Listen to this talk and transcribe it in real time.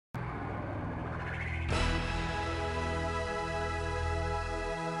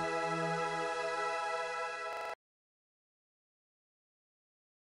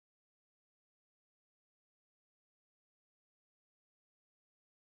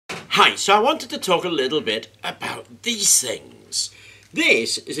Hi, so I wanted to talk a little bit about these things.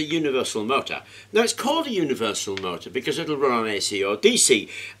 This is a universal motor. Now it's called a universal motor because it'll run on AC or DC.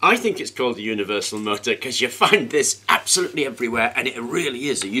 I think it's called a universal motor because you find this absolutely everywhere, and it really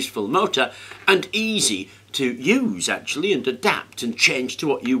is a useful motor and easy to use actually, and adapt and change to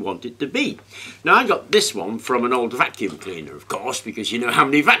what you want it to be. Now I got this one from an old vacuum cleaner, of course, because you know how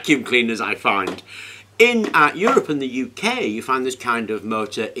many vacuum cleaners I find. In Europe and the UK, you find this kind of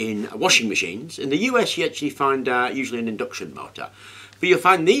motor in washing machines. In the US, you actually find usually an induction motor. But you'll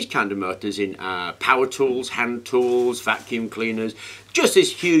find these kind of motors in power tools, hand tools, vacuum cleaners, just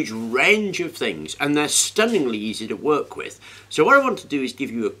this huge range of things, and they're stunningly easy to work with. So what I want to do is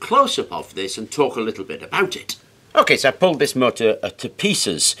give you a close-up of this and talk a little bit about it. Okay, so I pulled this motor to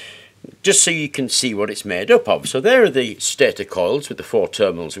pieces, just so you can see what it's made up of. So there are the stator coils with the 4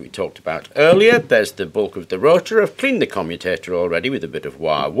 terminals that we talked about earlier. There's the bulk of the rotor. I've cleaned the commutator already with a bit of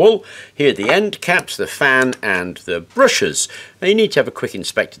wire wool. Here are the end caps, the fan and the brushes. Now you need to have a quick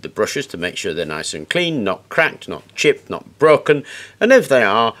inspect of the brushes to make sure they're nice and clean, not cracked, not chipped, not broken. And if they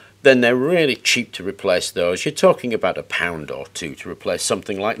are, then they're really cheap to replace those. You're talking about £1 or £2 to replace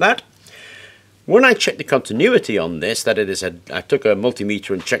something like that. When I checked the continuity on this, that is, I took a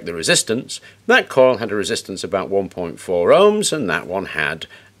multimeter and checked the resistance. That coil had a resistance about 1.4 ohms, and that one had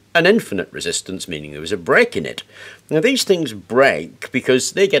an infinite resistance, meaning there was a break in it. Now these things break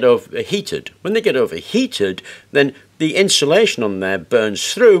because they get overheated. When they get overheated, then the insulation on there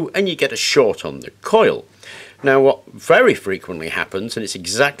burns through and you get a short on the coil. Now what very frequently happens, and it's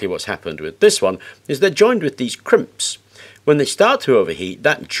exactly what's happened with this one, is they're joined with these crimps. When they start to overheat,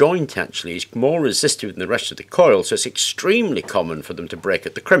 that joint actually is more resistive than the rest of the coil, so it's extremely common for them to break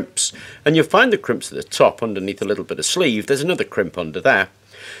at the crimps. And you'll find the crimps at the top underneath a little bit of sleeve. There's another crimp under there.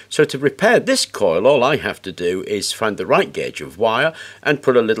 So to repair this coil, all I have to do is find the right gauge of wire and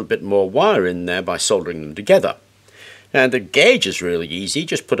put a little bit more wire in there by soldering them together. And the gauge is really easy.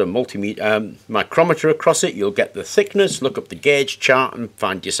 Just put a micrometer across it. You'll get the thickness, look up the gauge chart and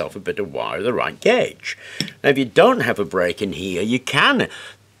find yourself a bit of wire of the right gauge. Now if you don't have a break in here, you can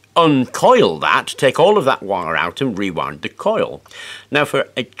uncoil that, take all of that wire out and rewind the coil. Now for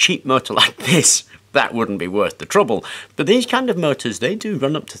a cheap motor like this, that wouldn't be worth the trouble. But these kind of motors, they do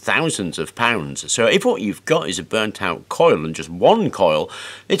run up to thousands of pounds. So if what you've got is a burnt out coil and just one coil,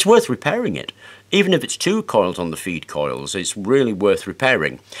 it's worth repairing it. Even if it's 2 coils on the feed coils, it's really worth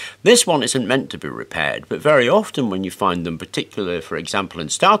repairing. This one isn't meant to be repaired, but very often when you find them, particularly for example in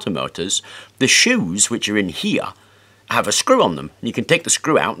starter motors, the shoes which are in here have a screw on them. You can take the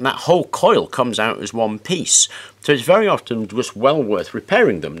screw out and that whole coil comes out as one piece. So it's very often just well worth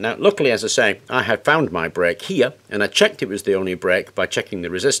repairing them. Now luckily, as I say, I have found my break here, and I checked it was the only break by checking the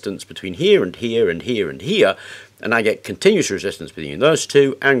resistance between here and here and here and here, and I get continuous resistance between those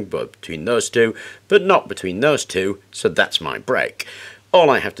two and between those two, but not between those two, so that's my break. All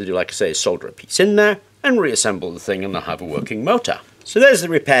I have to do, like I say, is solder a piece in there and reassemble the thing, and I'll have a working motor. So there's the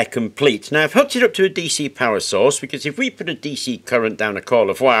repair complete. Now I've hooked it up to a DC power source, because if we put a DC current down a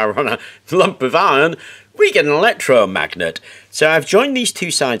coil of wire on a lump of iron, we get an electromagnet. So I've joined these 2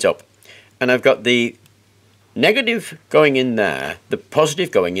 sides up, and I've got the negative going in there, the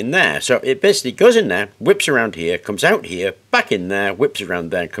positive going in there. So it basically goes in there, whips around here, comes out here, back in there, whips around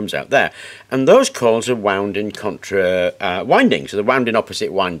there, comes out there. And those coils are wound in contra windings, so they're wound in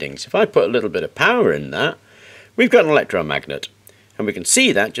opposite windings. If I put a little bit of power in that, we've got an electromagnet. And we can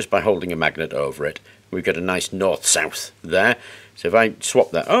see that just by holding a magnet over it. We've got a nice north-south there. So if I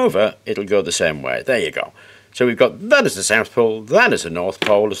swap that over, it'll go the same way. There you go. So we've got that as the south pole, that as the north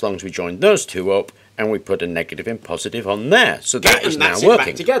pole, as long as we join those 2 up, and we put a negative and positive on there. So that is now working.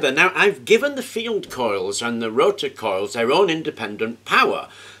 Back together. Now I've given the field coils and the rotor coils their own independent power,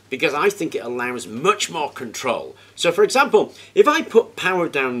 because I think it allows much more control. So for example, if I put power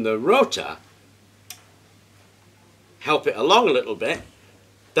down the rotor, help it along a little bit,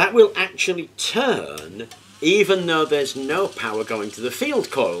 that will actually turn even though there's no power going to the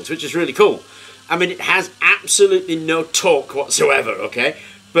field coils, which is really cool. I mean, it has absolutely no torque whatsoever, okay?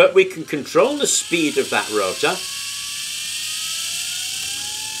 But we can control the speed of that rotor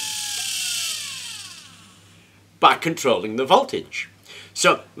by controlling the voltage.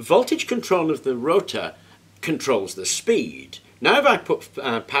 So voltage control of the rotor controls the speed. Now if I put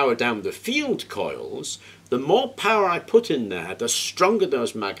power down the field coils, the more power I put in there, the stronger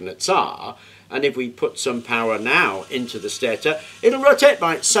those magnets are. And if we put some power now into the stator, it'll rotate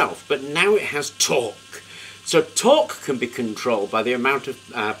by itself, but now it has torque. So torque can be controlled by the amount of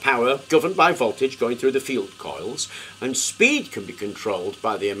power governed by voltage going through the field coils, and speed can be controlled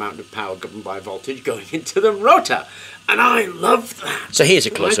by the amount of power governed by voltage going into the rotor. And I love that. So here's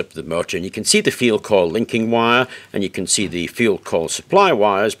a close-up of the motor, and you can see the field coil linking wire, and you can see the field coil supply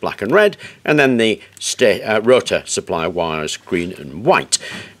wires, black and red, and then the rotor supply wires, green and white.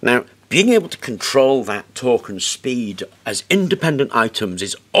 Now, being able to control that torque and speed as independent items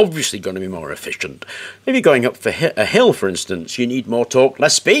is obviously going to be more efficient. If you're going up for a hill, for instance, you need more torque,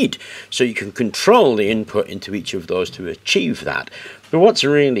 less speed. So you can control the input into each of those to achieve that. But what's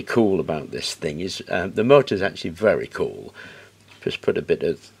really cool about this thing is the motor is actually very cool. Just put a bit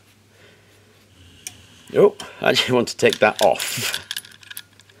of... Oh, I actually want to take that off.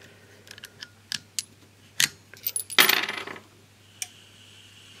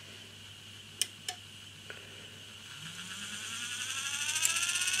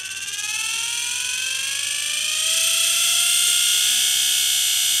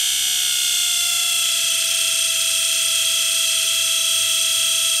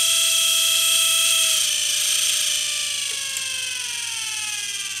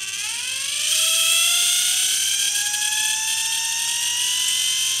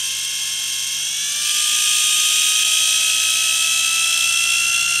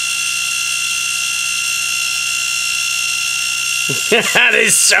 That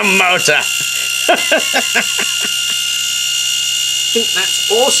is some motor. I think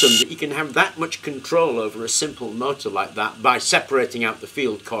that's awesome that you can have that much control over a simple motor like that by separating out the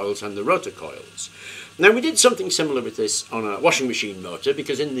field coils and the rotor coils. Now, we did something similar with this on a washing machine motor,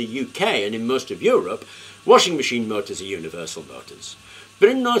 because in the UK and in most of Europe, washing machine motors are universal motors. But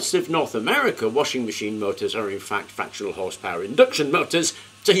in most of North America, washing machine motors are in fact fractional horsepower induction motors,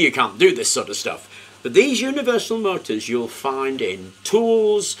 so you can't do this sort of stuff. But these universal motors you'll find in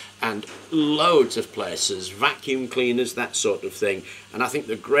tools and loads of places, vacuum cleaners, that sort of thing. And I think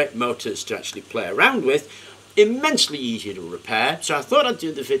they're great motors to actually play around with, immensely easy to repair. So I thought I'd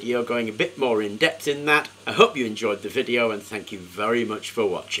do the video going a bit more in depth in that. I hope you enjoyed the video, and thank you very much for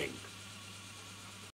watching.